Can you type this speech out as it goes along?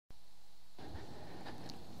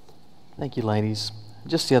Thank you, ladies.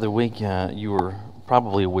 Just the other week, you were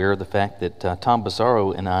probably aware of the fact that Tom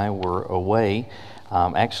Bizarro and I were away,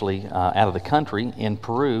 out of the country in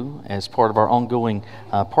Peru as part of our ongoing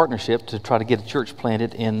partnership to try to get a church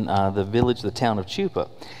planted in the town of Chupa.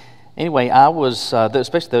 Anyway, I was,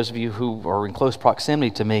 especially those of you who are in close proximity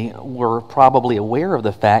to me, were probably aware of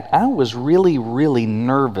the fact I was really, really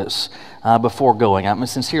nervous before going. I mean,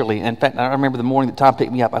 sincerely. In fact, I remember the morning that Tom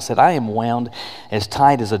picked me up, I said, I am wound as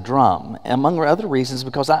tight as a drum. Among other reasons,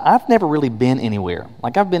 because I've never really been anywhere.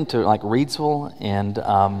 Like, I've been to, like, Reidsville and...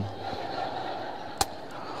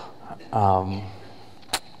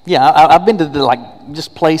 I've been to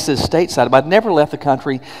just places stateside, but I've never left the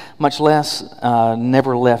country, much less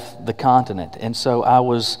never left the continent. And so I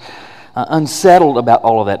was unsettled about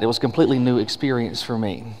all of that. It was a completely new experience for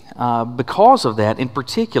me. Because of that, in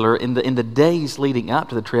particular, in the days leading up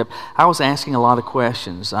to the trip, I was asking a lot of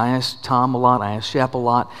questions. I asked Tom a lot, I asked Shep a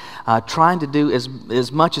lot, trying to do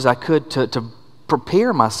as much as I could to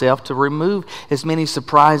prepare myself to remove as many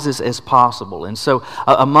surprises as possible. And so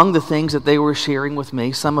among the things that they were sharing with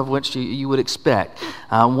me, some of which you would expect,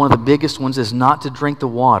 one of the biggest ones is not to drink the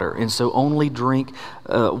water. And so only drink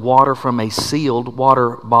water from a sealed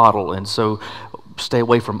water bottle. And so stay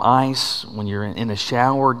away from ice. When you're in a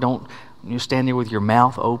shower, don't you stand there with your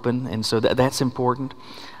mouth open. And so that's important.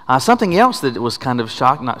 Something else that was kind of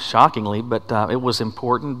not shockingly, but it was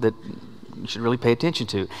important that you should really pay attention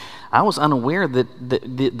to. I was unaware that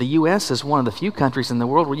the U.S. is one of the few countries in the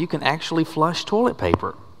world where you can actually flush toilet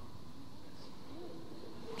paper.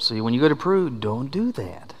 So when you go to Peru, don't do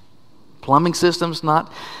that. Plumbing system's not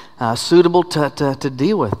suitable to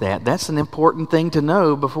deal with that. That's an important thing to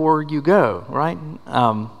know before you go, right?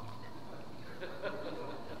 I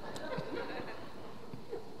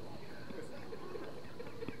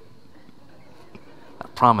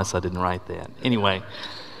promise I didn't write that. Anyway.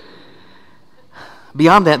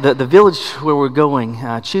 Beyond that, the village where we're going,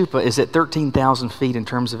 Chupa, is at 13,000 feet in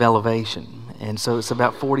terms of elevation. And so it's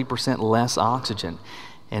about 40% less oxygen.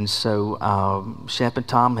 And so Shep and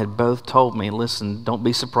Tom had both told me, listen, don't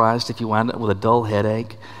be surprised if you wind up with a dull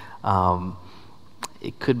headache.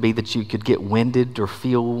 It could be that you could get winded or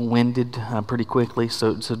feel winded pretty quickly,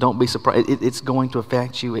 so don't be surprised. It's going to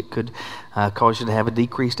affect you. It could cause you to have a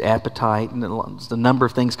decreased appetite, and a number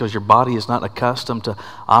of things because your body is not accustomed to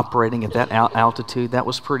operating at that altitude. That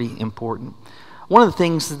was pretty important. One of the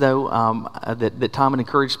things, though, that Tom had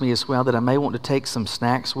encouraged me as well, that I may want to take some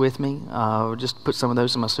snacks with me, just put some of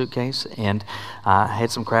those in my suitcase, and I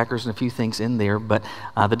had some crackers and a few things in there. But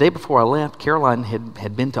the day before I left, Caroline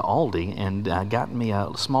had been to Aldi and gotten me a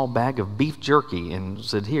small bag of beef jerky and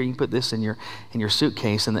said, here, you can put this in your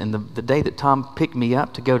suitcase. And the day that Tom picked me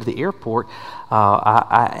up to go to the airport,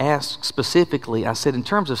 I asked specifically, I said, in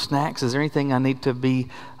terms of snacks, is there anything I need to be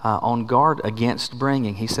on guard against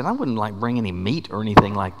bringing? He said, I wouldn't bring any meat or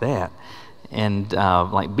anything like that, and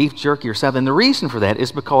like beef jerky or something. The reason for that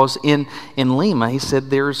is because in Lima, he said,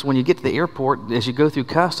 when you get to the airport, as you go through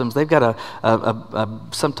customs, they've got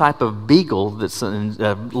some type of beagle that's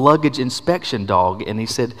a luggage inspection dog. And he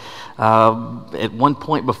said at one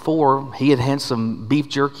point before, he had some beef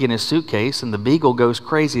jerky in his suitcase, and the beagle goes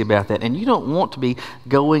crazy about that. And you don't want to be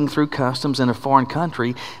going through customs in a foreign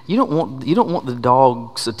country. You don't want the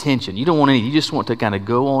dog's attention. You don't want any. You just want to kind of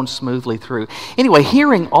go on smoothly through. Anyway,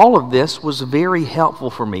 hearing all of this was very helpful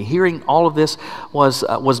for me. Hearing all of this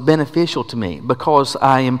was beneficial to me because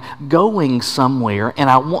I am going somewhere and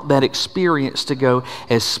I want that experience to go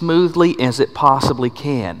as smoothly as it possibly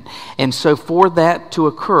can. And so for that to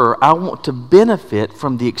occur, I want to benefit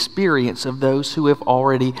from the experience of those who have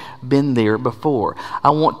already been there before.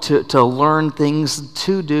 I want to learn things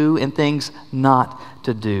to do and things not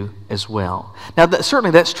to do as well. Now, certainly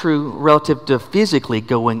that's true relative to physically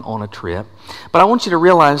going on a trip, but I want you to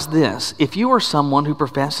realize this. If you are someone who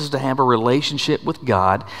professes to have a relationship with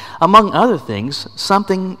God, among other things,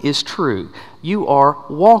 something is true. You are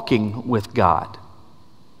walking with God.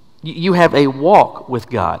 You have a walk with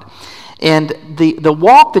God. And the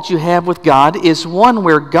walk that you have with God is one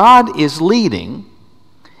where God is leading,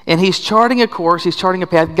 and He's charting a course, He's charting a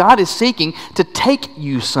path. God is seeking to take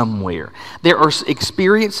you somewhere. There are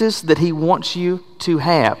experiences that He wants you to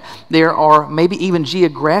have. There are maybe even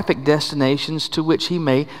geographic destinations to which He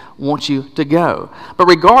may want you to go. But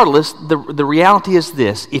regardless, the reality is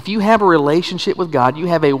this. If you have a relationship with God, you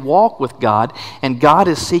have a walk with God, and God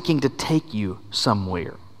is seeking to take you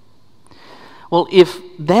somewhere. Well, if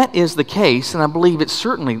that is the case, and I believe it's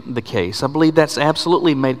certainly the case, I believe that's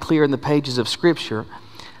absolutely made clear in the pages of Scripture,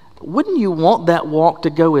 wouldn't you want that walk to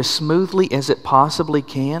go as smoothly as it possibly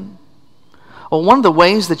can? Well, one of the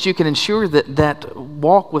ways that you can ensure that that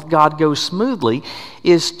walk with God goes smoothly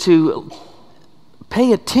is to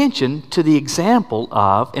pay attention to the example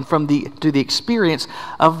of and to the experience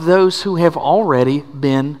of those who have already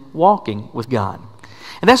been walking with God.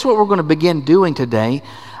 And that's what we're going to begin doing today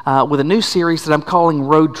with a new series that I'm calling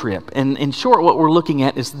Road Trip. And in short, what we're looking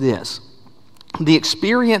at is this: the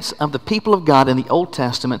experience of the people of God in the Old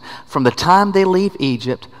Testament from the time they leave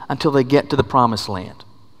Egypt until they get to the Promised Land.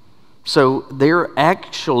 So they're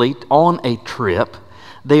actually on a trip.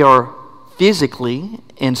 They are physically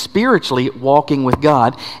and spiritually walking with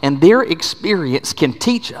God, and their experience can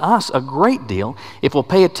teach us a great deal if we'll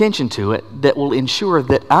pay attention to it, that will ensure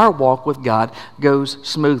that our walk with God goes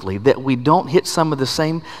smoothly, that we don't hit some of the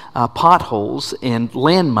same potholes and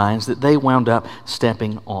landmines that they wound up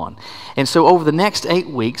stepping on. And so over the next 8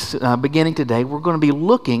 weeks, beginning today, we're going to be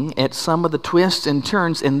looking at some of the twists and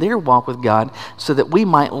turns in their walk with God so that we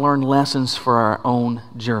might learn lessons for our own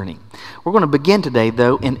journey. We're going to begin today,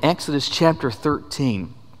 though, in Exodus chapter 13.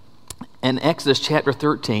 In Exodus chapter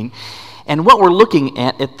 13. And what we're looking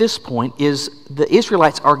at this point is the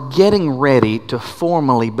Israelites are getting ready to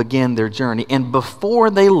formally begin their journey. And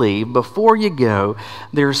before they leave, before you go,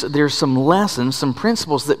 there's some lessons, some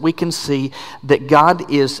principles that we can see that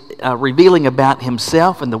God is revealing about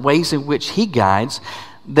Himself and the ways in which He guides,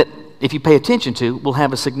 that if you pay attention to, will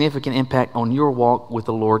have a significant impact on your walk with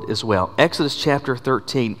the Lord as well. Exodus chapter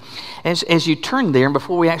 13. As you turn there, and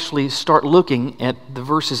before we actually start looking at the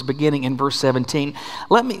verses beginning in verse 17,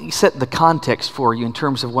 let me set the context for you in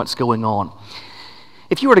terms of what's going on.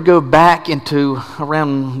 If you were to go back into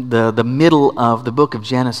around the middle of the book of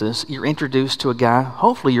Genesis, you're introduced to a guy,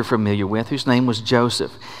 hopefully you're familiar with, whose name was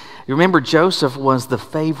Joseph. You remember Joseph was the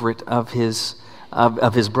favorite of his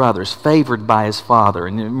brothers, favored by his father.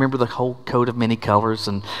 And you remember the whole coat of many colors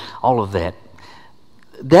and all of that.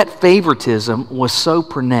 That favoritism was so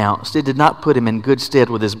pronounced, it did not put him in good stead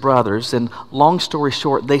with his brothers. And long story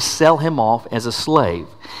short, they sell him off as a slave.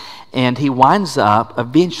 And he winds up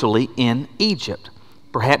eventually in Egypt.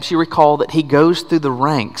 Perhaps you recall that he goes through the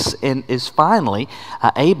ranks and is finally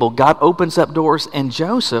able, God opens up doors, and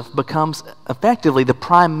Joseph becomes effectively the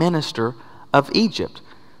prime minister of Egypt.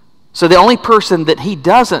 So the only person that he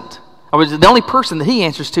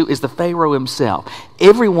answers to is the Pharaoh himself.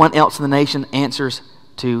 Everyone else in the nation answers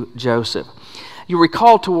to Joseph. You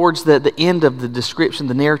recall towards the end of the description,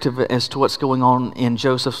 the narrative as to what's going on in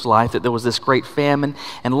Joseph's life, that there was this great famine.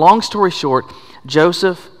 And long story short,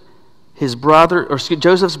 Joseph's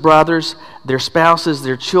brothers, their spouses,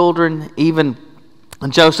 their children, even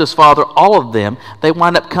Joseph's father, all of them, they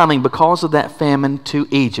wind up coming because of that famine to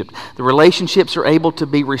Egypt. The relationships are able to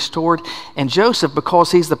be restored, and Joseph,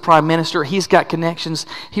 because he's the prime minister, he's got connections,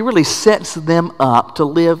 he really sets them up to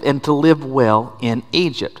live well in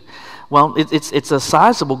Egypt. Well, it's a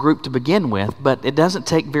sizable group to begin with, but it doesn't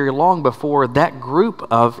take very long before that group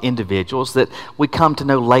of individuals that we come to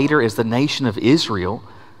know later as the nation of Israel,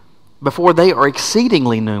 before they are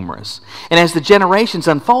exceedingly numerous. And as the generations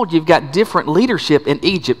unfold, you've got different leadership in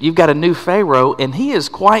Egypt. You've got a new Pharaoh, and he is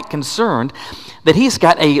quite concerned that he's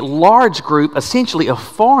got a large group, essentially, of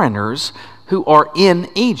foreigners who are in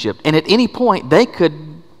Egypt. And at any point, they could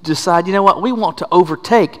decide, you know what, we want to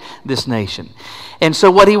overtake this nation. And so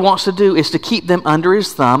what he wants to do is to keep them under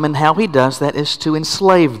his thumb, and how he does that is to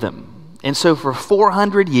enslave them. And so for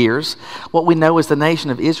 400 years, what we know as the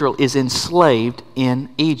nation of Israel is enslaved in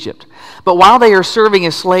Egypt. But while they are serving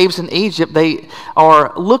as slaves in Egypt, they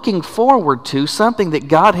are looking forward to something that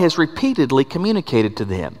God has repeatedly communicated to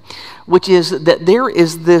them, which is that there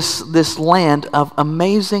is this land of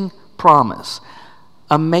amazing promise,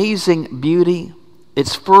 amazing beauty.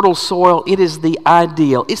 It's fertile soil. It is the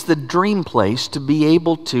ideal. It's the dream place to be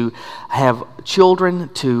able to have children,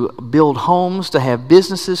 to build homes, to have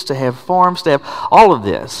businesses, to have farms, to have all of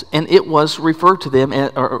this. And it was referred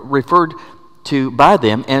to by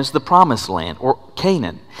them as the Promised Land, or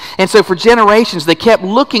Canaan. And so for generations, they kept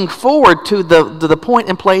looking forward to the point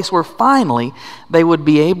and place where finally they would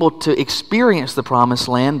be able to experience the Promised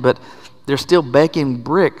Land, but they're still baking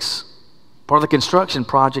bricks, part of the construction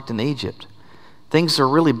project in Egypt. Things are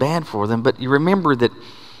really bad for them, but you remember that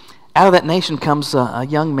out of that nation comes a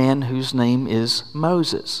young man whose name is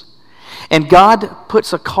Moses. And God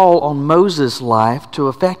puts a call on Moses' life to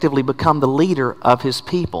effectively become the leader of his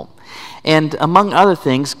people. And among other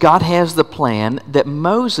things, God has the plan that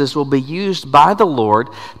Moses will be used by the Lord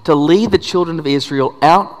to lead the children of Israel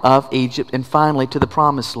out of Egypt and finally to the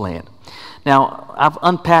Promised Land. Now, I've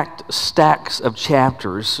unpacked stacks of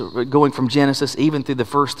chapters going from Genesis even through the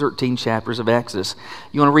first 13 chapters of Exodus.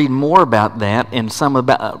 You want to read more about that and some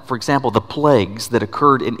about, for example, the plagues that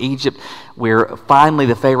occurred in Egypt where finally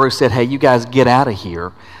the Pharaoh said, hey, you guys get out of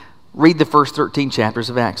here. Read the first 13 chapters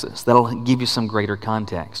of Exodus. That'll give you some greater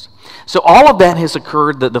context. So all of that has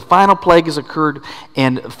occurred. The final plague has occurred,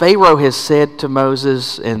 and Pharaoh has said to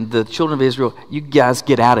Moses and the children of Israel, you guys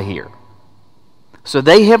get out of here. So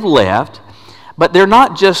they have left. But they're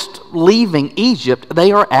not just leaving Egypt,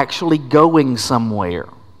 they are actually going somewhere.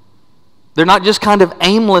 They're not just kind of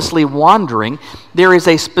aimlessly wandering. There is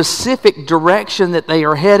a specific direction that they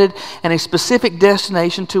are headed and a specific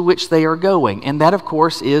destination to which they are going. And that, of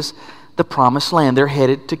course, is the Promised Land. They're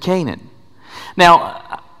headed to Canaan.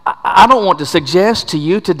 Now, I don't want to suggest to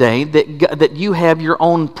you today that you have your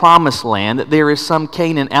own Promised Land, that there is some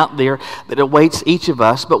Canaan out there that awaits each of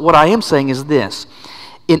us. But what I am saying is this.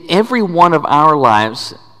 In every one of our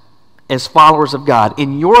lives as followers of God,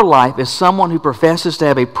 in your life as someone who professes to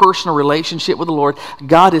have a personal relationship with the Lord,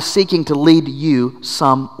 God is seeking to lead you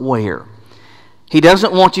somewhere. He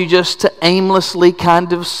doesn't want you just to aimlessly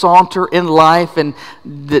kind of saunter in life and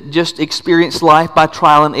just experience life by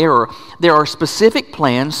trial and error. There are specific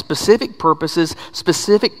plans, specific purposes,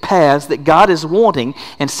 specific paths that God is wanting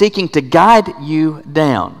and seeking to guide you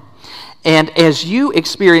down. And as you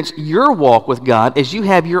experience your walk with God, as you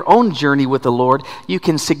have your own journey with the Lord, you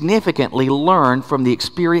can significantly learn from the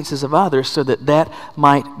experiences of others so that that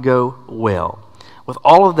might go well. With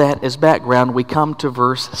all of that as background, we come to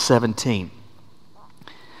verse 17.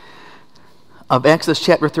 Of Exodus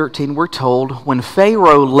chapter 13, we're told, when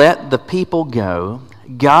Pharaoh let the people go,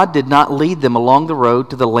 God did not lead them along the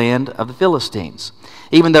road to the land of the Philistines,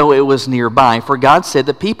 even though it was nearby. For God said,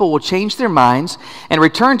 the people will change their minds and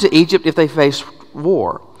return to Egypt if they face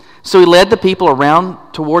war. So he led the people around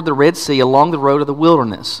toward the Red Sea along the road of the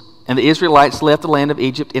wilderness, and the Israelites left the land of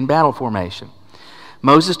Egypt in battle formation.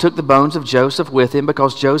 Moses took the bones of Joseph with him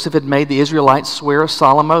because Joseph had made the Israelites swear a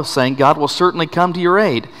solemn oath, saying, God will certainly come to your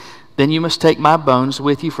aid. Then you must take my bones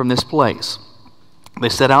with you from this place. They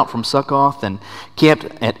set out from Succoth and camped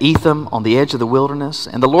at Etham on the edge of the wilderness.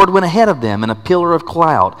 And the Lord went ahead of them in a pillar of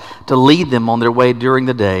cloud to lead them on their way during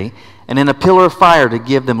the day, and in a pillar of fire to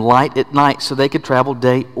give them light at night so they could travel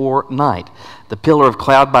day or night. The pillar of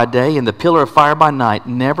cloud by day and the pillar of fire by night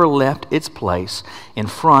never left its place in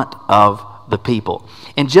front of the people.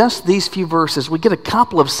 In just these few verses, we get a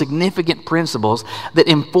couple of significant principles that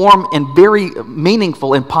inform in very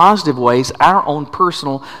meaningful and positive ways our own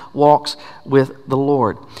personal walks with the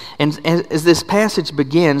Lord. And as this passage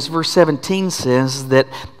begins, verse 17 says that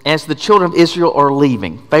as the children of Israel are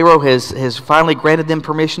leaving, Pharaoh has finally granted them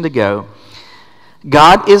permission to go.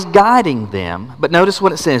 God is guiding them, but notice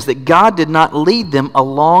what it says, that God did not lead them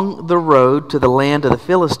along the road to the land of the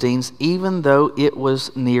Philistines, even though it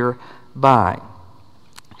was nearby.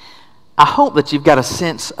 I hope that you've got a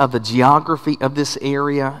sense of the geography of this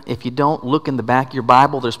area. If you don't, look in the back of your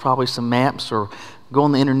Bible. There's probably some maps, or go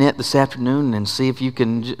on the internet this afternoon and see if you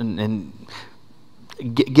can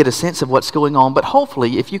get a sense of what's going on. But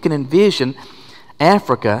hopefully, if you can envision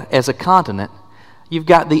Africa as a continent, you've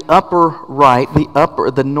got the upper right,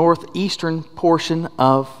 the northeastern portion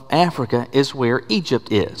of Africa is where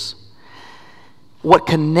Egypt is. What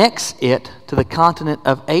connects it to the continent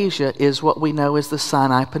of Asia is what we know as the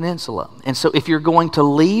Sinai Peninsula. And so if you're going to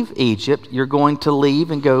leave Egypt, you're going to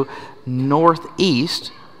leave and go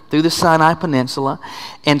northeast through the Sinai Peninsula,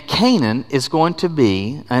 and Canaan is going to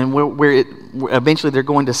be, and where eventually they're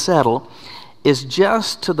going to settle, is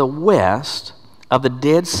just to the west of the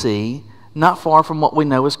Dead Sea, not far from what we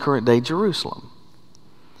know as current-day Jerusalem.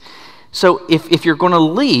 So if you're going to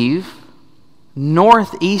leave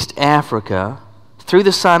northeast Africa through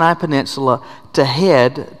the Sinai Peninsula to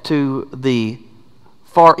head to the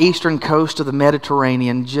far eastern coast of the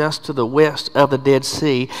Mediterranean, just to the west of the Dead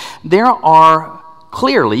Sea, there are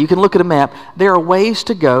clearly, you can look at a map, there are ways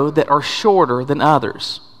to go that are shorter than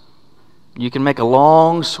others. You can make a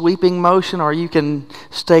long sweeping motion, or you can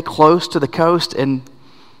stay close to the coast and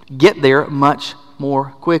get there much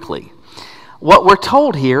more quickly. What we're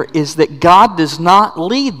told here is that God does not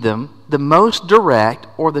lead them the most direct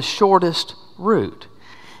or the shortest route.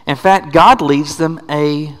 In fact, God leads them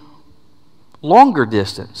a longer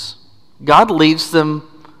distance. God leads them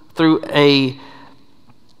through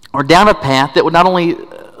or down a path that would not only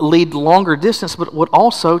lead longer distance, but would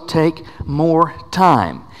also take more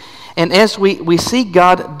time. And as we see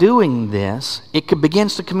God doing this, it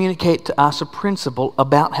begins to communicate to us a principle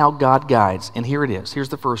about how God guides. And here it is. Here's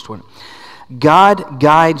the first one. God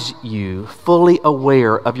guides you fully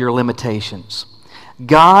aware of your limitations.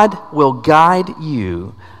 God will guide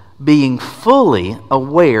you being fully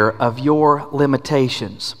aware of your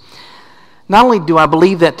limitations. Not only do I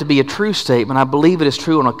believe that to be a true statement, I believe it is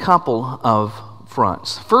true on a couple of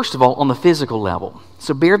fronts. First of all, on the physical level.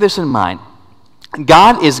 So bear this in mind.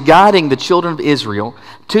 God is guiding the children of Israel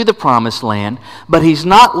to the promised land, but He's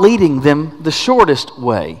not leading them the shortest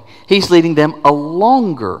way. He's leading them a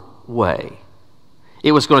longer way.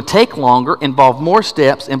 It was going to take longer, involve more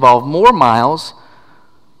steps, involve more miles.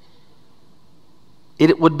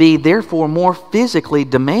 It would be, therefore, more physically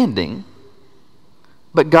demanding,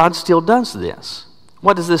 but God still does this.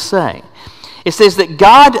 What does this say? It says that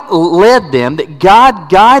God led them, that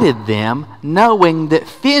God guided them, knowing that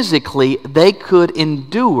physically they could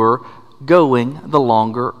endure going the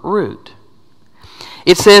longer route.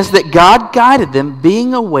 It says that God guided them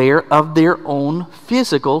being aware of their own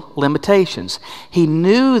physical limitations. He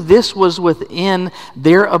knew this was within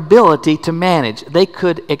their ability to manage. They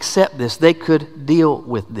could accept this. They could deal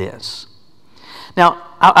with this. Now,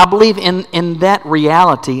 I believe in that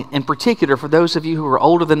reality, in particular for those of you who are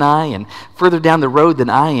older than I and further down the road than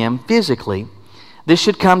I am physically, this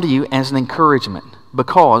should come to you as an encouragement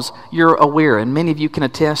because you're aware, and many of you can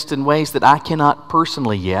attest in ways that I cannot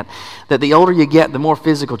personally yet, that the older you get, the more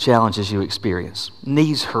physical challenges you experience.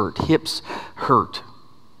 Knees hurt, hips hurt,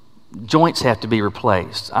 joints have to be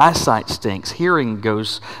replaced, eyesight stinks, hearing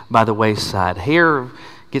goes by the wayside, hair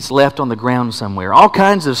gets left on the ground somewhere. All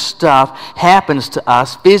kinds of stuff happens to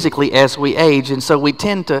us physically as we age, and so we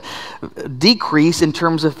tend to decrease in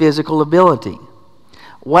terms of physical ability.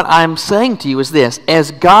 What I'm saying to you is this: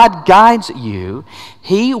 as God guides you,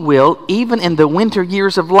 He will, even in the winter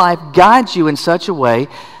years of life, guide you in such a way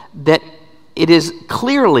that it is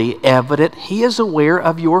clearly evident He is aware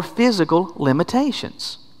of your physical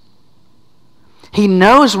limitations. He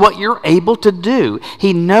knows what you're able to do.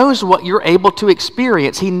 He knows what you're able to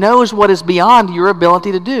experience. He knows what is beyond your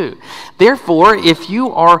ability to do. Therefore, if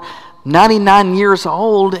you are 99 years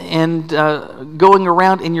old and going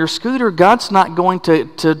around in your scooter, God's not going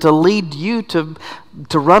to lead you to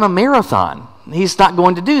run a marathon. He's not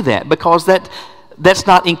going to do that because that's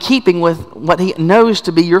not in keeping with what He knows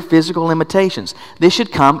to be your physical limitations. This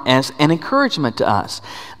should come as an encouragement to us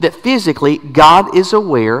that physically God is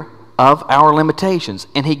aware of our limitations,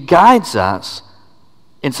 and He guides us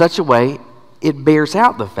in such a way it bears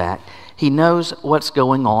out the fact He knows what's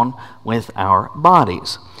going on with our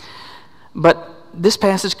bodies. But this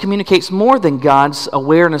passage communicates more than God's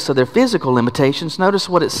awareness of their physical limitations. Notice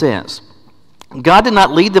what it says. God did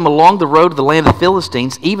not lead them along the road to the land of the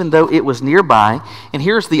Philistines, even though it was nearby. And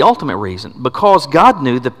here's the ultimate reason. Because God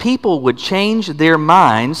knew the people would change their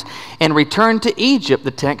minds and return to Egypt, the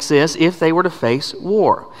text says, if they were to face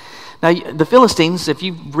war. Now, the Philistines, if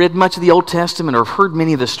you've read much of the Old Testament or heard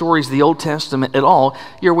many of the stories of the Old Testament at all,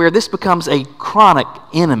 you're aware this becomes a chronic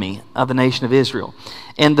enemy of the nation of Israel.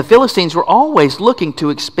 And the Philistines were always looking to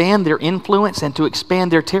expand their influence and to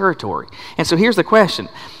expand their territory. And so here's the question.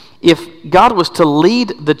 If God was to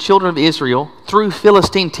lead the children of Israel through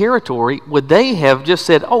Philistine territory, would they have just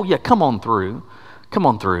said, oh yeah, come on through,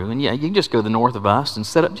 and yeah, you can just go to the north of us and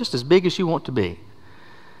set up just as big as you want to be?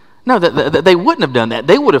 No, they wouldn't have done that.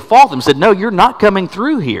 They would have fought them and said, no, you're not coming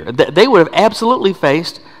through here. They would have absolutely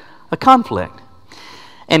faced a conflict.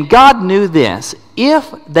 And God knew this.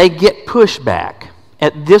 If they get pushback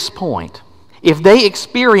at this point, if they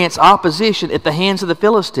experience opposition at the hands of the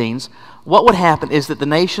Philistines, what would happen is that the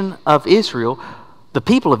nation of Israel, the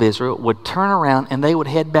people of Israel, would turn around and they would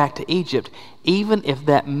head back to Egypt, even if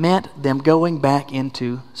that meant them going back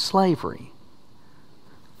into slavery.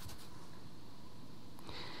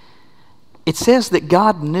 It says that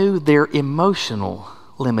God knew their emotional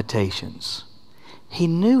limitations. He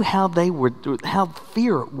knew how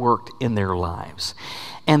fear worked in their lives,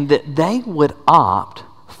 and that they would opt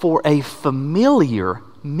for a familiar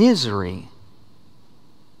misery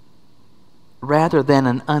rather than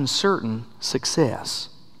an uncertain success.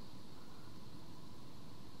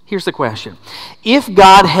 Here's the question. If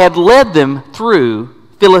God had led them through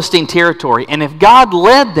Philistine territory, and if God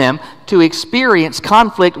led them to experience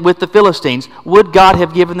conflict with the Philistines, would God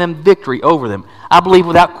have given them victory over them? I believe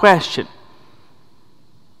without question.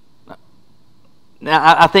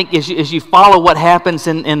 Now, I think as you follow what happens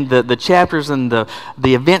in the chapters and the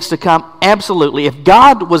events to come, absolutely, if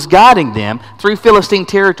God was guiding them through Philistine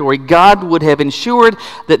territory, God would have ensured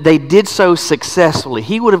that they did so successfully.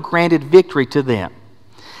 He would have granted victory to them.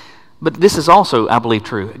 But this is also, I believe,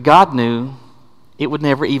 true. God knew it would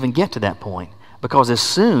never even get to that point, because as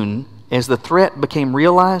soon as the threat became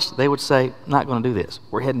realized, they would say, not going to do this.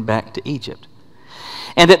 We're heading back to Egypt.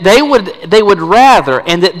 And that they would rather,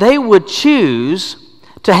 and that they would choose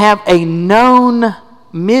to have a known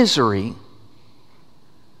misery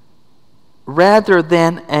rather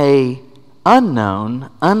than a unknown,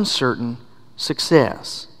 uncertain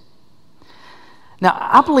success. Now,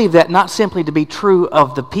 I believe that not simply to be true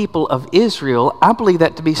of the people of Israel, I believe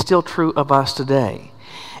that to be still true of us today.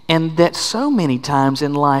 And that so many times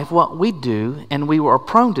in life, what we do, and we are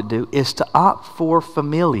prone to do, is to opt for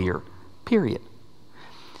familiar, period.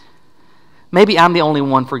 Maybe I'm the only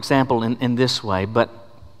one, for example, in this way, but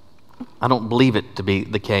I don't believe it to be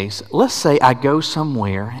the case. Let's say I go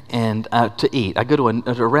somewhere and to eat. I go to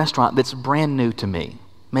a restaurant that's brand new to me.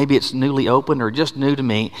 Maybe it's newly opened or just new to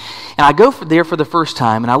me. And I go there for the first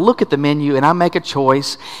time, and I look at the menu, and I make a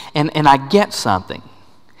choice, and I get something.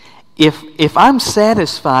 If I'm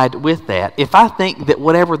satisfied with that, if I think that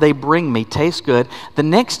whatever they bring me tastes good, the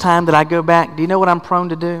next time that I go back, do you know what I'm prone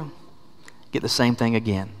to do? Get the same thing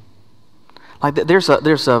again. Like there's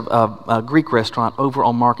a Greek restaurant over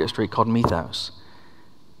on Market Street called Mythos.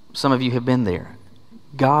 Some of you have been there.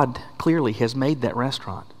 God clearly has made that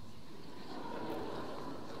restaurant.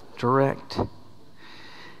 Direct. And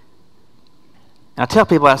I tell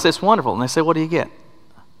people, I say, it's wonderful. And they say, what do you get?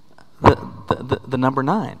 The number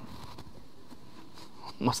 9.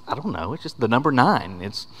 I don't know. It's just the number 9.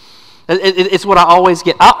 It's what I always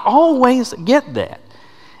get. I always get that.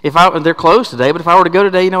 They're closed today, but if I were to go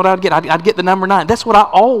today, you know what I'd get? I'd get the number 9. That's what I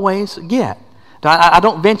always get. I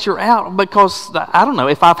don't venture out because, I don't know,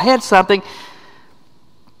 if I've had something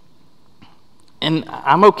and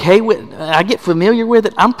I'm okay with, I get familiar with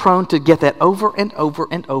it, I'm prone to get that over and over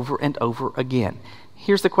and over and over again.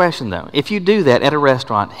 Here's the question, though. If you do that at a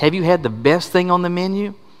restaurant, have you had the best thing on the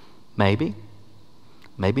menu? Maybe.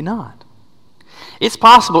 Maybe not. It's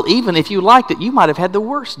possible, even if you liked it, you might have had the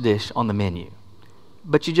worst dish on the menu.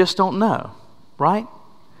 But you just don't know, right?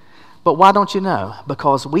 But why don't you know?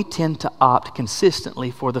 Because we tend to opt consistently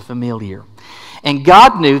for the familiar. And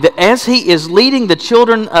God knew that as He is leading the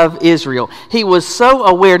children of Israel, He was so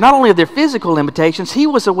aware not only of their physical limitations, He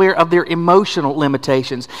was aware of their emotional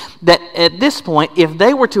limitations. That at this point, if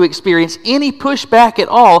they were to experience any pushback at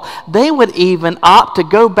all, they would even opt to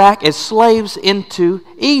go back as slaves into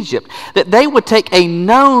Egypt. That they would take a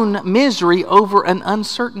known misery over an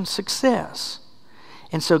uncertain success.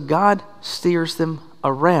 And so God steers them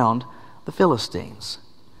around the Philistines.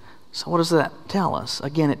 So what does that tell us?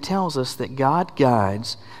 Again, it tells us that God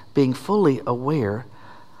guides being fully aware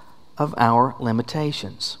of our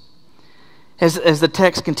limitations. As the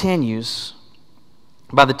text continues,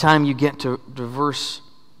 by the time you get to verse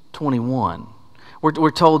 21,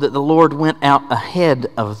 we're told that the Lord went out ahead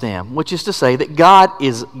of them, which is to say that God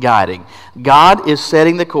is guiding. God is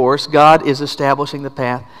setting the course. God is establishing the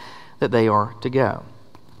path that they are to go.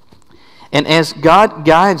 And as God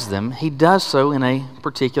guides them, He does so in a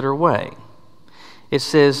particular way. It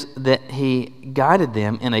says that He guided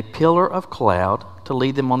them in a pillar of cloud to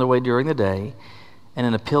lead them on their way during the day, and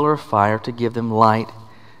in a pillar of fire to give them light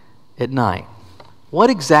at night. What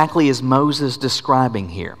exactly is Moses describing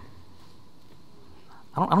here?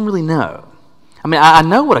 I don't really know. I mean, I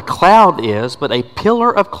know what a cloud is, but a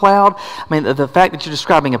pillar of cloud, I mean, the fact that you're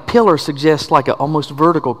describing a pillar suggests like an almost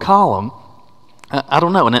vertical column. I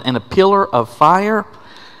don't know. And a pillar of fire,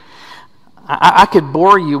 I could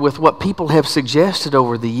bore you with what people have suggested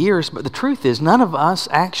over the years, but the truth is none of us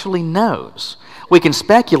actually knows. We can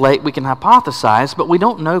speculate, we can hypothesize, but we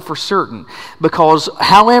don't know for certain. Because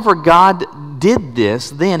however God did this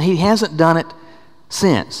then, He hasn't done it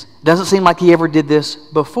since. It doesn't seem like He ever did this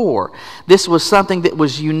before. This was something that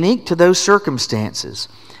was unique to those circumstances.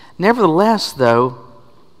 Nevertheless, though,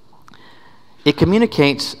 it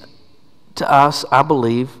communicates to us, I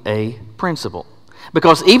believe, a principle.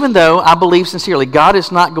 Because even though I believe sincerely God is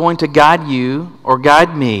not going to guide you or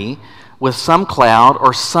guide me with some cloud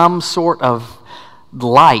or some sort of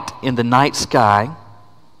light in the night sky,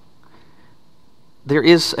 there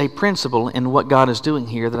is a principle in what God is doing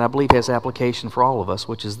here that I believe has application for all of us,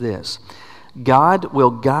 which is this. God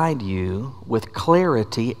will guide you with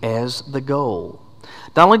clarity as the goal.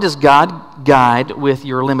 Not only does God guide with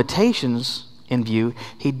your limitations in view,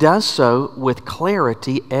 He does so with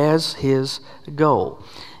clarity as His goal.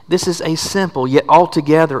 This is a simple yet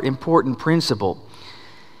altogether important principle,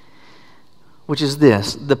 which is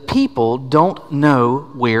this: the people don't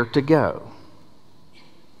know where to go.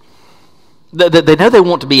 They know they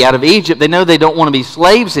want to be out of Egypt. They know they don't want to be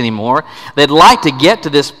slaves anymore. They'd like to get to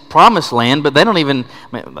this promised land, but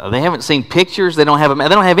they haven't seen pictures. They don't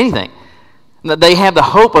have anything. They have the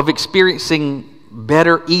hope of experiencing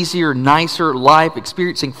better, easier, nicer life,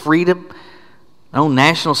 experiencing freedom, own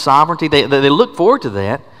national sovereignty. They look forward to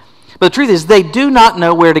that. But the truth is, they do not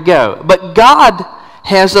know where to go. But God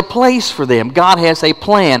has a place for them. God has a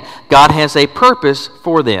plan. God has a purpose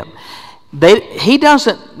for them.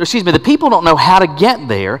 The people don't know how to get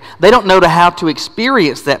there. They don't know how to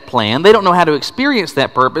experience that plan. They don't know how to experience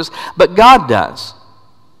that purpose, but God does.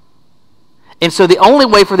 And so the only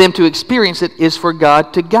way for them to experience it is for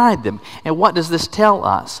God to guide them. And what does this tell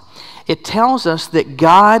us? It tells us that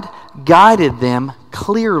God guided them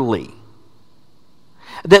clearly.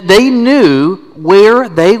 That they knew where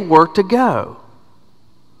they were to go.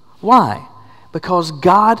 Why? Because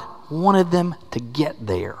God wanted them to get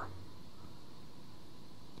there.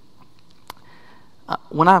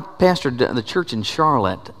 When I pastored the church in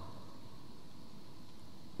Charlotte,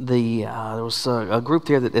 there was a group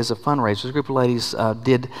there that, as a fundraiser, a group of ladies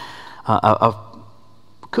did a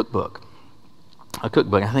cookbook. A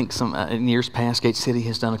cookbook. I think in years past, Gate City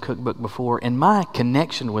has done a cookbook before, and my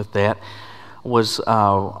connection with that was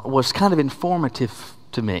kind of informative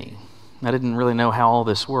to me. I didn't really know how all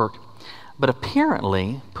this worked, but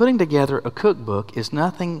apparently, putting together a cookbook is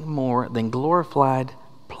nothing more than glorified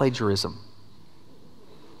plagiarism.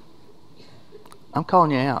 I'm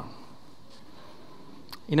calling you out.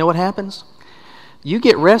 You know what happens? You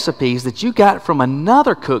get recipes that you got from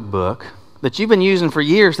another cookbook that you've been using for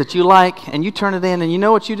years that you like, and you turn it in, and you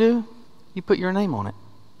know what you do? You put your name on it.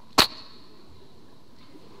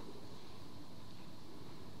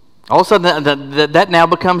 All of a sudden, that now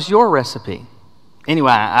becomes your recipe.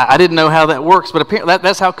 Anyway, I didn't know how that works, but apparently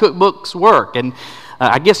that's how cookbooks work. And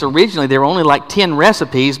I guess originally there were only like 10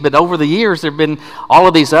 recipes, but over the years there have been all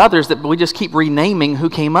of these others that we just keep renaming who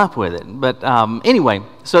came up with it. But anyway,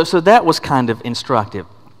 so that was kind of instructive.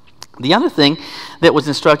 The other thing that was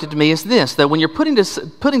instructive to me is this, that when you're putting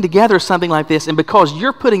together something like this, and because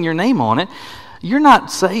you're putting your name on it, you're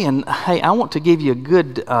not saying, hey, I want to give you a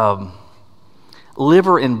good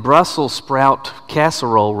liver and Brussels sprout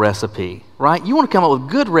casserole recipe, right? You want to come up with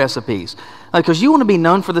good recipes because you want to be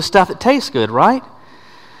known for the stuff that tastes good, right?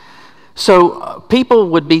 So people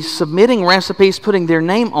would be submitting recipes, putting their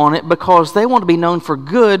name on it because they want to be known for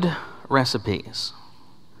good recipes.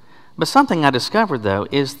 But something I discovered, though,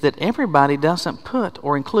 is that everybody doesn't put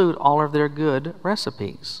or include all of their good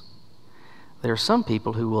recipes. There are some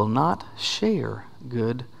people who will not share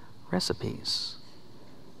good recipes.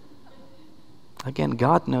 Again,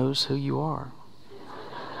 God knows who you are.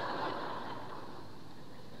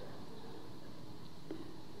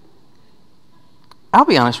 I'll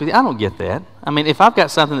be honest with you, I don't get that. I mean, if I've got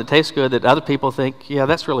something that tastes good that other people think, yeah,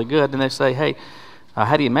 that's really good, and they say, hey,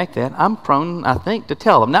 how do you make that? I'm prone, I think, to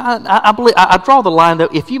tell them. Now, I draw the line, though,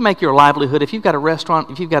 if you make your livelihood, if you've got a restaurant,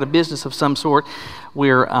 if you've got a business of some sort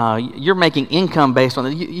where you're making income based on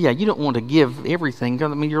it, you don't want to give everything. I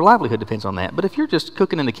mean, your livelihood depends on that. But if you're just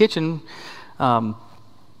cooking in the kitchen,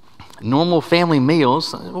 normal family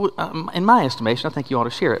meals, in my estimation, I think you ought to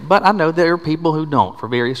share it. But I know there are people who don't for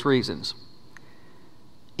various reasons.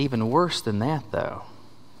 Even worse than that, though,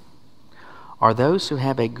 are those who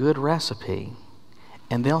have a good recipe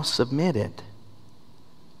and they'll submit it,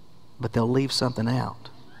 but they'll leave something out.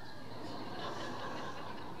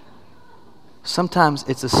 Sometimes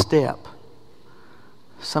it's a step.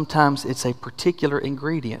 Sometimes it's a particular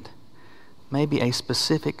ingredient, maybe a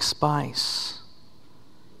specific spice.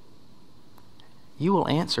 You will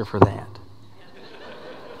answer for that.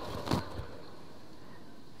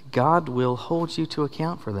 God will hold you to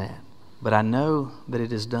account for that. But I know that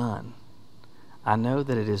it is done. I know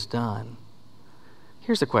that it is done.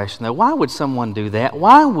 Here's the question, though. Why would someone do that?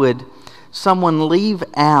 Why would someone leave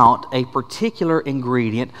out a particular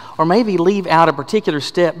ingredient, or maybe leave out a particular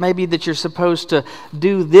step? Maybe that you're supposed to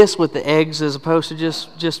do this with the eggs as opposed to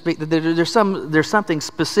just be, there's something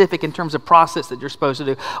specific in terms of process that you're supposed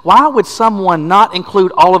to do. Why would someone not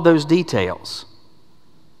include all of those details?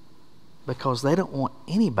 Because they don't want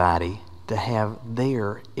anybody to have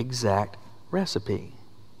their exact recipe.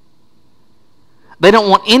 They don't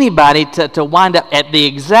want anybody to wind up at the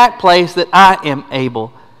exact place that I am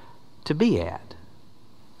able to be at.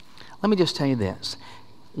 Let me just tell you this.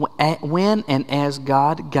 When and as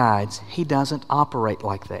God guides, He doesn't operate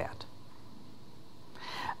like that.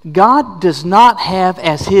 God does not have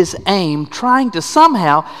as His aim trying to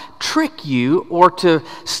somehow trick you or to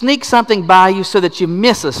sneak something by you so that you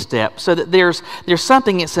miss a step, so that there's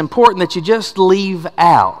something that's important that you just leave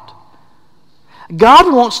out.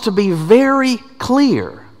 God wants to be very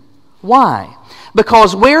clear. Why?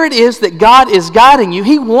 Because where it is that God is guiding you,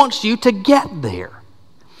 He wants you to get there.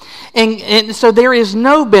 And so there is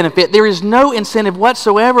no benefit, there is no incentive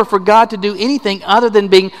whatsoever for God to do anything other than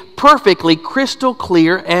being perfectly crystal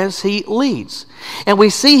clear as He leads. And we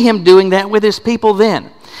see Him doing that with His people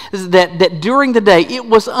then. That during the day it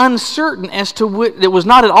was uncertain as to which, it was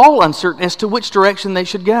not at all uncertain as to which direction they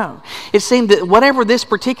should go. It seemed that whatever this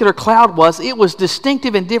particular cloud was, it was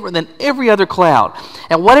distinctive and different than every other cloud.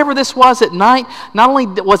 And whatever this was at night, not only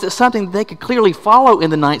was it something they could clearly follow in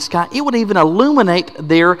the night sky, it would even illuminate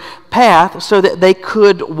their path so that they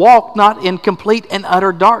could walk not in complete and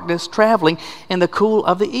utter darkness, traveling in the cool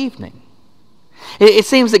of the evening. It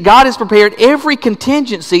seems that God has prepared every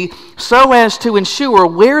contingency so as to ensure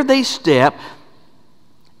where they step,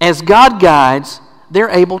 as God guides, they're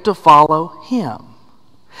able to follow Him.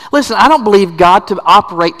 Listen, I don't believe God to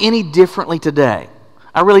operate any differently today.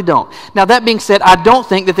 I really don't. Now, that being said, I don't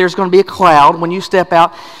think that there's going to be a cloud when you step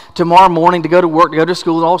out tomorrow morning to go to work, to go to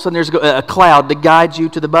school, and all of a sudden there's a cloud to guide you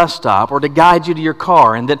to the bus stop or to guide you to your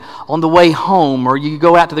car, and that on the way home or you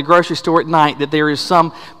go out to the grocery store at night that there is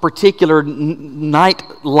some particular night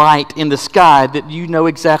light in the sky that you know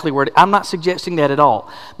exactly where I'm not suggesting that at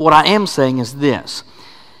all. What I am saying is this.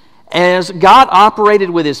 As God operated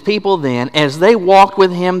with His people then, as they walked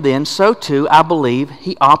with Him then, so too, I believe,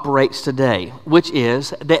 He operates today, which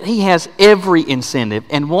is that He has every incentive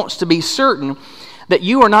and wants to be certain that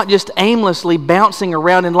you are not just aimlessly bouncing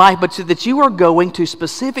around in life, but that you are going to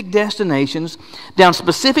specific destinations, down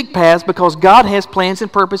specific paths, because God has plans and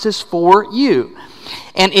purposes for you.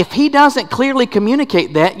 And if He doesn't clearly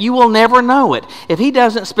communicate that, you will never know it. If He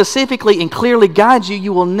doesn't specifically and clearly guide you,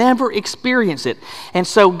 you will never experience it. And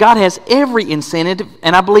so God has every incentive,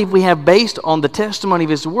 and I believe we have, based on the testimony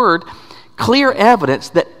of His Word, clear evidence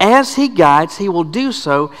that as He guides, He will do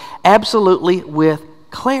so absolutely with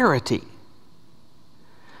clarity.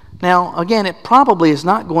 Now, again, it probably is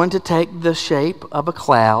not going to take the shape of a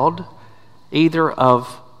cloud, either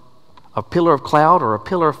of a pillar of cloud or a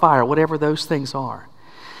pillar of fire, whatever those things are.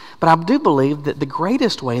 But I do believe that the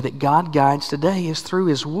greatest way that God guides today is through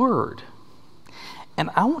His Word.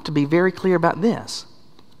 And I want to be very clear about this.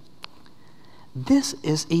 This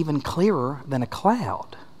is even clearer than a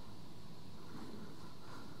cloud.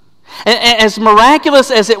 As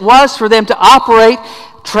miraculous as it was for them to operate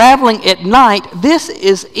traveling at night, this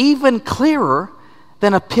is even clearer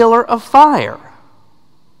than a pillar of fire.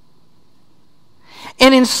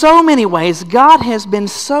 And in so many ways, God has been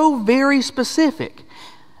so very specific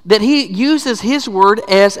that He uses His Word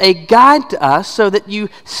as a guide to us so that you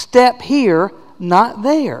step here, not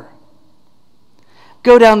there.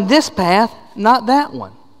 Go down this path, not that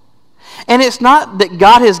one. And it's not that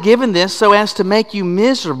God has given this so as to make you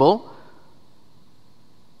miserable,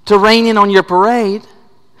 to rein in on your parade,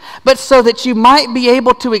 but so that you might be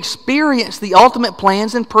able to experience the ultimate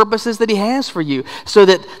plans and purposes that He has for you, so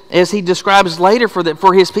that, as He describes later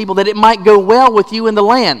for His people, that it might go well with you in the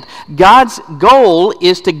land. God's goal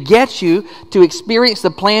is to get you to experience the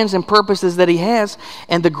plans and purposes that He has,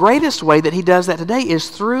 and the greatest way that He does that today is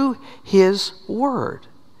through His Word.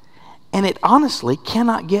 And it honestly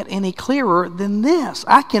cannot get any clearer than this.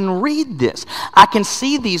 I can read this. I can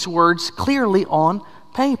see these words clearly on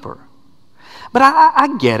paper. But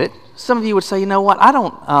I get it. Some of you would say, you know what, I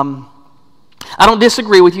don't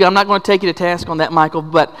disagree with you. I'm not going to take you to task on that, Michael.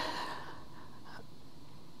 But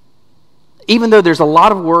even though there's a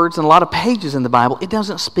lot of words and a lot of pages in the Bible, it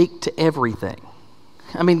doesn't speak to everything.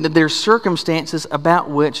 I mean, there's circumstances about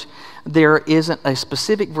which there isn't a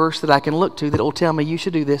specific verse that I can look to that will tell me you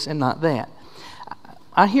should do this and not that.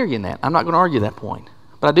 I hear you in that. I'm not going to argue that point.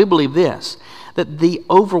 But I do believe this, that the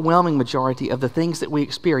overwhelming majority of the things that we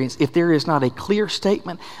experience, if there is not a clear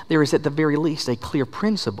statement, there is at the very least a clear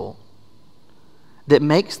principle that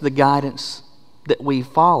makes the guidance that we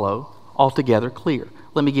follow altogether clear.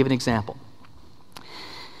 Let me give an example.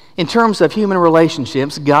 In terms of human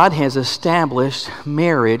relationships, God has established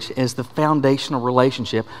marriage as the foundational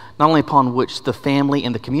relationship, not only upon which the family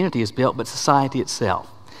and the community is built, but society itself.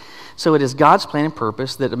 So it is God's plan and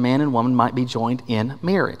purpose that a man and woman might be joined in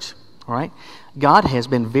marriage. All right? God has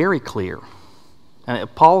been very clear.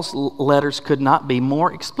 Paul's letters could not be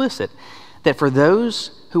more explicit that for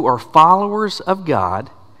those who are followers of God,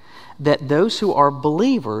 that those who are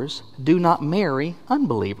believers do not marry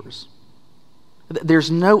unbelievers. There's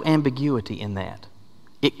no ambiguity in that.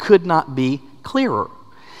 It could not be clearer.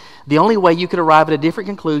 The only way you could arrive at a different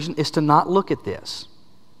conclusion is to not look at this.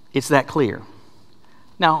 It's that clear.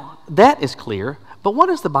 Now, that is clear, but what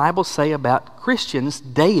does the Bible say about Christians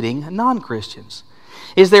dating non-Christians?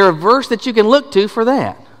 Is there a verse that you can look to for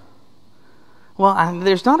that? Well,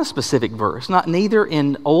 there's not a specific verse, neither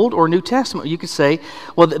in Old or New Testament. You could say,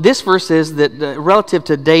 well, this verse says that relative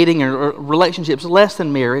to dating or relationships less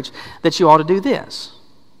than marriage, that you ought to do this.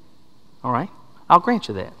 All right? I'll grant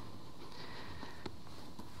you that.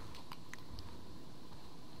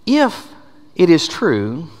 If it is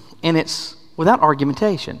true, and it's without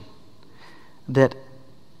argumentation, that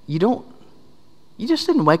you just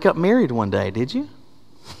didn't wake up married one day, did you?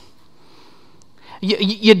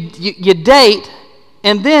 You date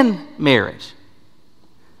and then marriage.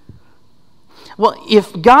 Well,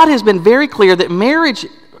 if God has been very clear that marriage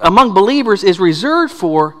among believers is reserved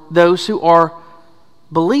for those who are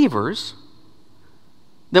believers,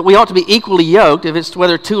 that we ought to be equally yoked, if it's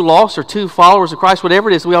whether two lost or two followers of Christ, whatever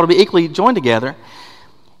it is, we ought to be equally joined together.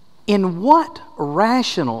 In what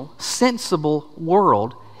rational, sensible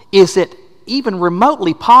world is it even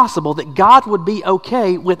remotely possible that God would be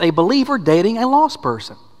okay with a believer dating a lost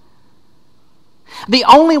person? The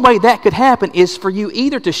only way that could happen is for you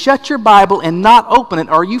either to shut your Bible and not open it,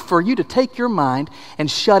 or for you to take your mind and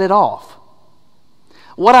shut it off.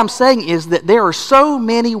 What I'm saying is that there are so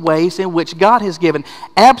many ways in which God has given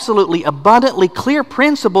absolutely abundantly clear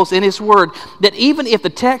principles in His Word that even if the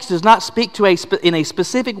text does not speak to in a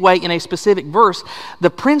specific way in a specific verse, the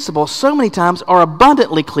principles so many times are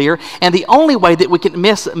abundantly clear, and the only way that we can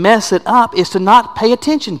mess it up is to not pay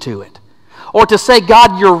attention to it or to say,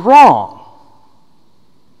 God, you're wrong.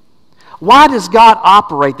 Why does God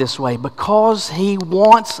operate this way? Because He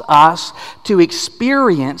wants us to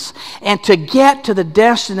experience and to get to the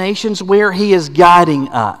destinations where He is guiding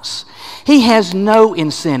us. He has no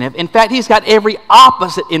incentive. In fact, He's got every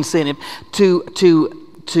opposite incentive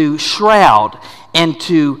to shroud and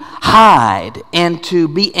to hide and to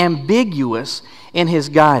be ambiguous in His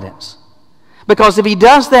guidance. Because if He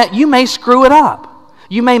does that, you may screw it up.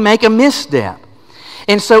 You may make a misstep.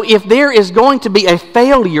 And so if there is going to be a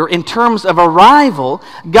failure in terms of arrival,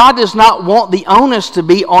 God does not want the onus to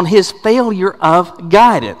be on His failure of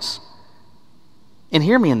guidance. And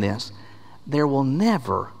hear me in this, there will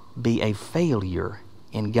never be a failure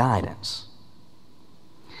in guidance.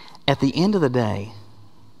 At the end of the day,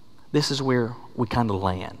 this is where we kind of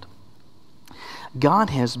land. God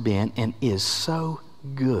has been and is so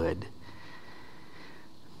good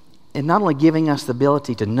and not only giving us the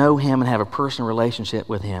ability to know Him and have a personal relationship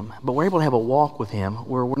with Him, but we're able to have a walk with Him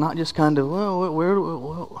where we're not just kind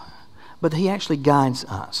of, but He actually guides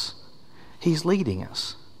us. He's leading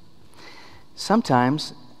us.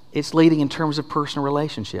 Sometimes it's leading in terms of personal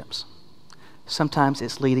relationships. Sometimes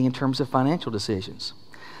it's leading in terms of financial decisions.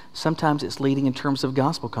 Sometimes it's leading in terms of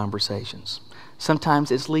gospel conversations. Sometimes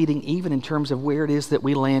it's leading even in terms of where it is that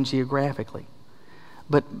we land geographically.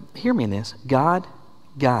 But hear me in this, God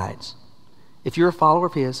guides. If you're a follower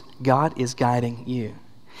of His, God is guiding you.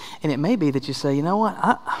 And it may be that you say, you know what,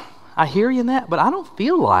 I hear you in that, but I don't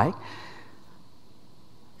feel like,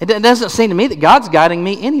 it doesn't seem to me that God's guiding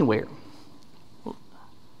me anywhere.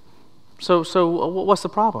 So what's the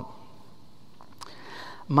problem?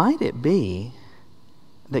 Might it be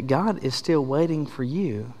that God is still waiting for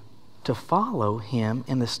you to follow Him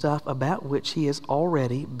in the stuff about which He has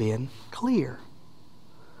already been clear?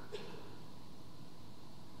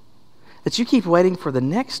 That you keep waiting for the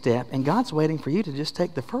next step, and God's waiting for you to just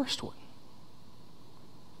take the first one.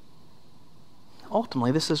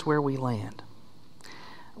 Ultimately, this is where we land.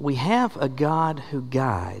 We have a God who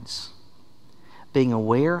guides, being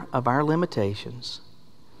aware of our limitations,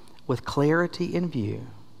 with clarity in view,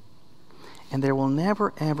 and there will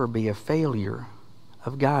never, ever be a failure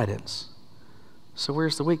of guidance. So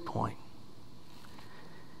where's the weak point?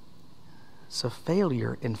 It's a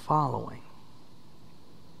failure in following.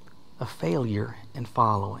 A failure in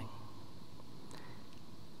following.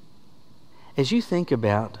 As you think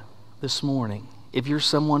about this morning, if you're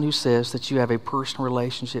someone who says that you have a personal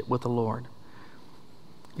relationship with the Lord,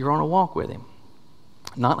 you're on a walk with Him.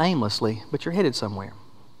 Not aimlessly, but you're headed somewhere.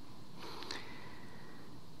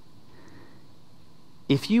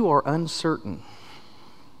 If you are uncertain,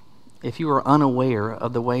 if you are unaware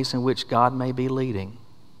of the ways in which God may be leading,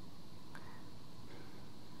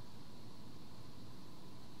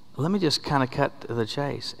 let me just kind of cut to the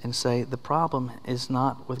chase and say the problem is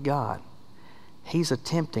not with God. He's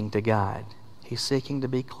attempting to guide. He's seeking to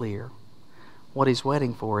be clear. What He's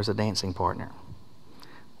waiting for is a dancing partner.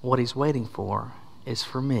 What He's waiting for is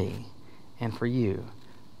for me and for you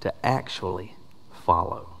to actually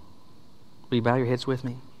follow. Will you bow your heads with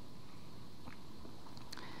me?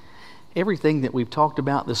 Everything that we've talked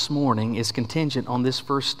about this morning is contingent on this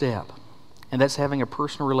first step, and that's having a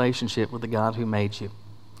personal relationship with the God who made you.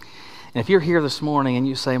 And if you're here this morning and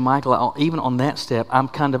you say, Michael, even on that step, I'm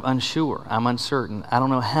kind of unsure. I'm uncertain. I don't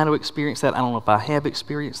know how to experience that. I don't know if I have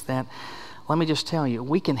experienced that. Let me just tell you,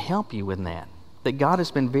 we can help you with that. That God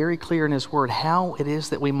has been very clear in His Word how it is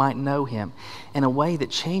that we might know Him in a way that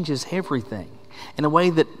changes everything, in a way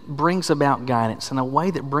that brings about guidance, in a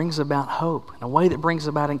way that brings about hope, in a way that brings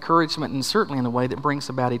about encouragement, and certainly in a way that brings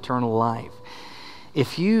about eternal life.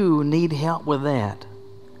 If you need help with that,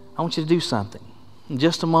 I want you to do something. In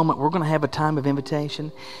just a moment, we're going to have a time of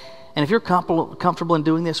invitation. And if you're comfortable in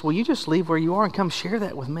doing this, will you just leave where you are and come share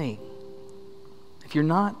that with me? If you're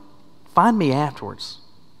not, find me afterwards.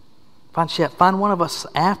 Find one of us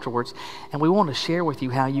afterwards, and we want to share with you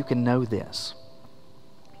how you can know this.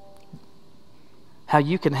 How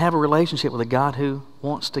you can have a relationship with a God who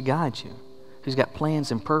wants to guide you, who's got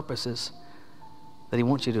plans and purposes that He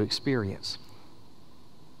wants you to experience.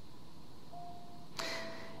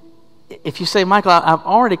 If you say, Michael, I've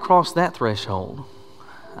already crossed that threshold.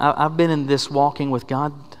 I've been in this walking with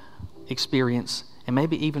God experience, and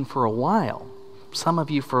maybe even for a while, some of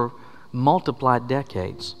you for multiplied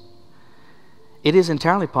decades. It is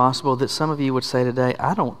entirely possible that some of you would say today,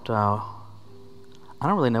 I don't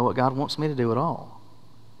really know what God wants me to do at all.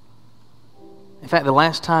 In fact, the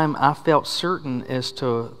last time I felt certain as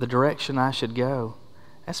to the direction I should go,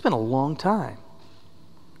 that's been a long time.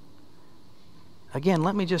 Again,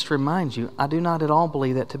 let me just remind you, I do not at all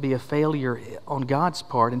believe that to be a failure on God's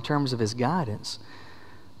part in terms of His guidance.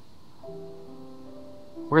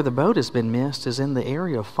 Where the boat has been missed is in the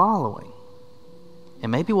area of following.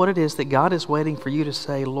 And maybe what it is that God is waiting for you to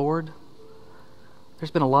say, Lord,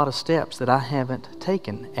 there's been a lot of steps that I haven't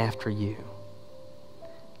taken after you.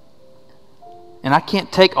 And I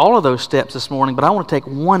can't take all of those steps this morning, but I want to take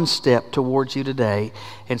one step towards you today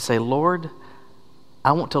and say, Lord,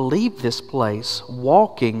 I want to leave this place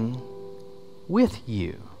walking with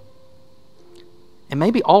you. And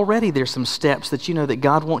maybe already there's some steps that you know that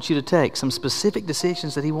God wants you to take, some specific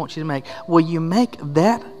decisions that He wants you to make. Will you make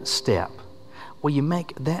that step? Will you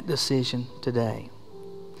make that decision today?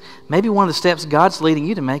 Maybe one of the steps God's leading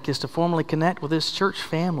you to make is to formally connect with this church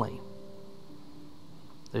family.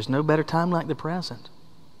 There's no better time like the present.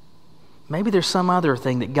 Maybe there's some other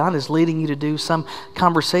thing that God is leading you to do, some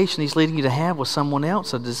conversation He's leading you to have with someone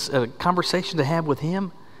else, a conversation to have with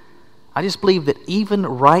Him. I just believe that even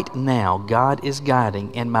right now, God is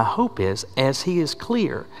guiding, and my hope is, as He is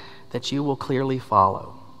clear, that you will clearly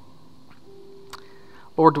follow.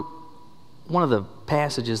 Lord, one of the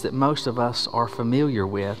passages that most of us are familiar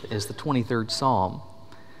with is the 23rd Psalm,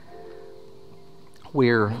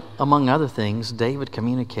 where, among other things, David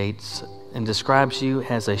communicates and describes you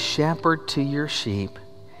as a shepherd to your sheep,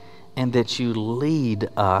 and that you lead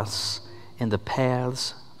us in the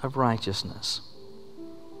paths of righteousness.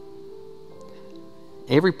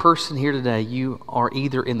 Every person here today, you are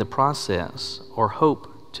either in the process or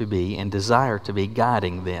hope to be and desire to be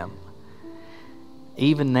guiding them.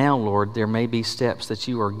 Even now, Lord, there may be steps that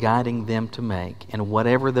you are guiding them to make, and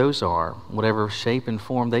whatever those are, whatever shape and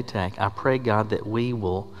form they take, I pray, God, that we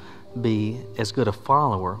will be as good a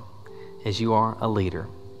follower as you are a leader.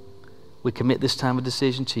 We commit this time of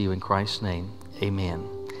decision to you in Christ's name. Amen.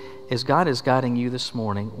 As God is guiding you this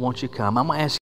morning, won't you come? I'm going to ask